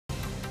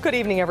Good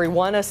evening,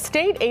 everyone. A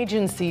state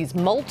agency's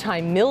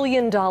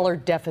multi-million-dollar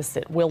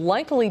deficit will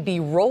likely be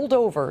rolled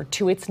over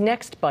to its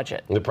next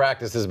budget. The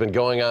practice has been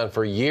going on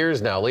for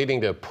years now, leading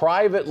to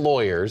private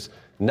lawyers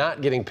not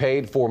getting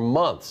paid for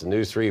months.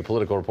 News 3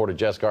 political reporter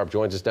Jess Garp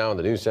joins us now in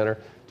the News Center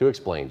to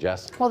explain.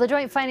 Jess. Well, the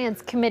Joint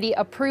Finance Committee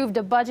approved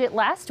a budget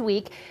last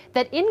week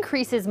that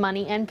increases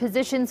money and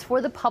positions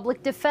for the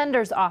Public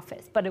Defender's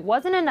Office, but it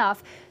wasn't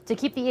enough to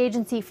keep the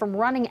agency from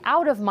running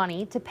out of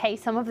money to pay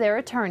some of their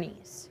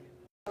attorneys.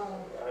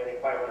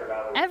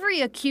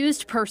 Every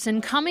accused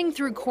person coming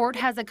through court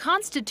has a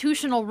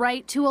constitutional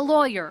right to a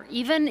lawyer,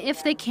 even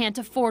if they can't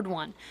afford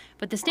one.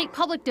 But the State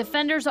Public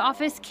Defender's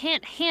Office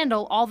can't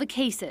handle all the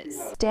cases.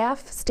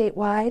 Staff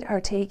statewide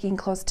are taking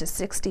close to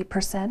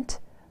 60%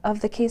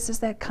 of the cases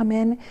that come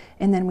in,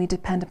 and then we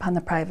depend upon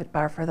the private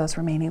bar for those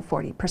remaining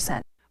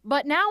 40%.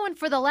 But now and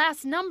for the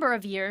last number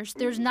of years,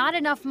 there's not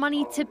enough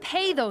money to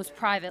pay those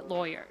private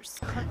lawyers.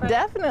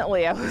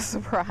 Definitely, I was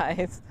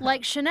surprised.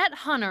 Like Shanette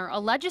Hunter, a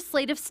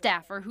legislative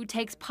staffer who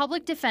takes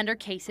public defender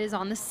cases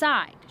on the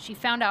side. She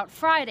found out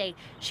Friday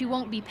she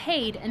won't be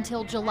paid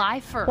until July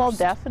 1st. Well,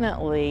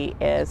 definitely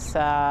it's,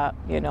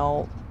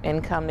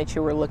 income that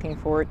you were looking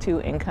forward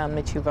to, income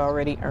that you've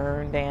already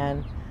earned,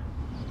 and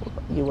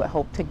you would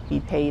hope to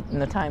be paid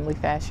in a timely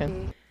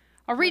fashion.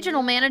 A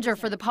regional manager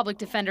for the Public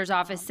Defender's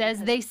Office says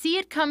they see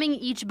it coming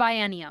each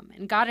biennium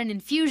and got an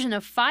infusion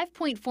of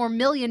 $5.4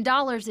 million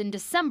in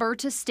December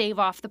to stave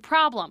off the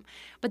problem.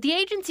 But the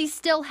agency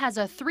still has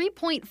a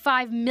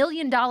 $3.5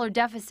 million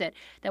deficit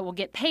that will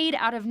get paid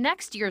out of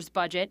next year's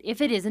budget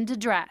if it isn't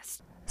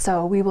addressed.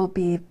 So we will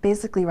be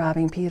basically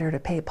robbing Peter to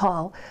pay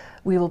Paul.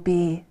 We will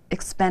be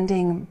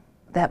expending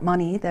that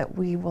money that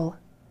we will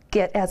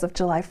get as of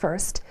July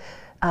 1st.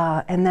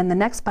 And then the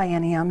next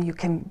biennium, you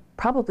can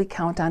probably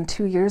count on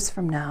 2 years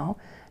from now,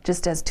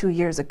 just as 2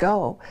 years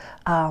ago,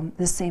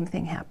 the same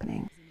thing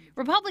happening.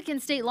 Republican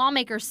state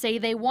lawmakers say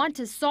they want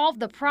to solve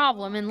the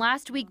problem and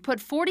last week put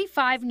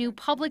 45 new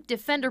public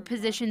defender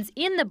positions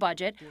in the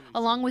budget,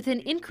 along with an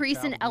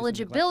increase in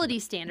eligibility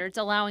standards,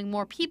 allowing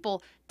more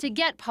people to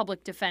get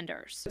public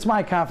defenders. It's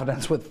my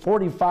confidence with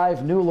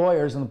 45 new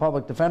lawyers in the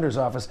Public Defender's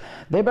Office,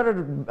 they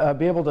better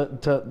be able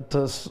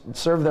to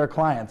serve their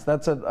clients.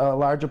 That's a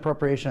large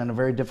appropriation in a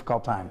very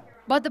difficult time.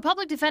 But the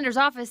Public Defender's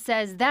Office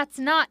says that's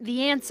not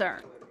the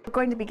answer. We're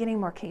going to be getting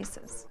more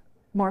cases.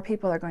 More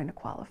people are going to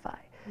qualify.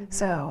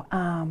 So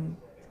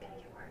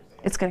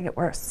it's going to get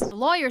worse. The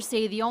lawyers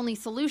say the only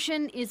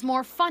solution is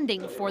more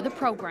funding for the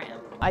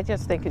program. I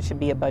just think it should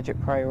be a budget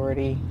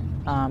priority,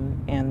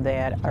 and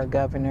that our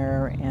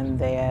governor and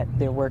that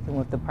they're working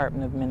with the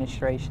Department of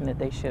Administration that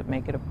they should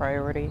make it a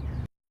priority.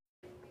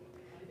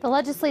 The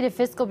Legislative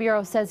Fiscal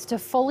Bureau says to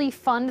fully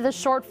fund the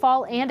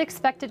shortfall and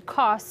expected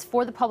costs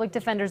for the Public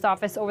Defender's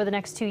Office over the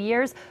next 2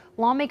 years,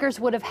 lawmakers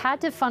would have had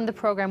to fund the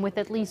program with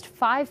at least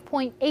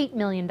 $5.8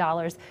 million.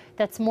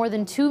 That's more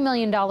than $2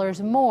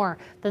 million more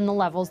than the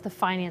levels the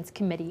Finance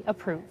Committee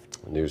approved.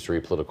 News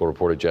 3 political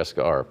reporter Jess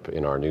Garp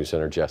in our News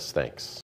Center. Jess, thanks.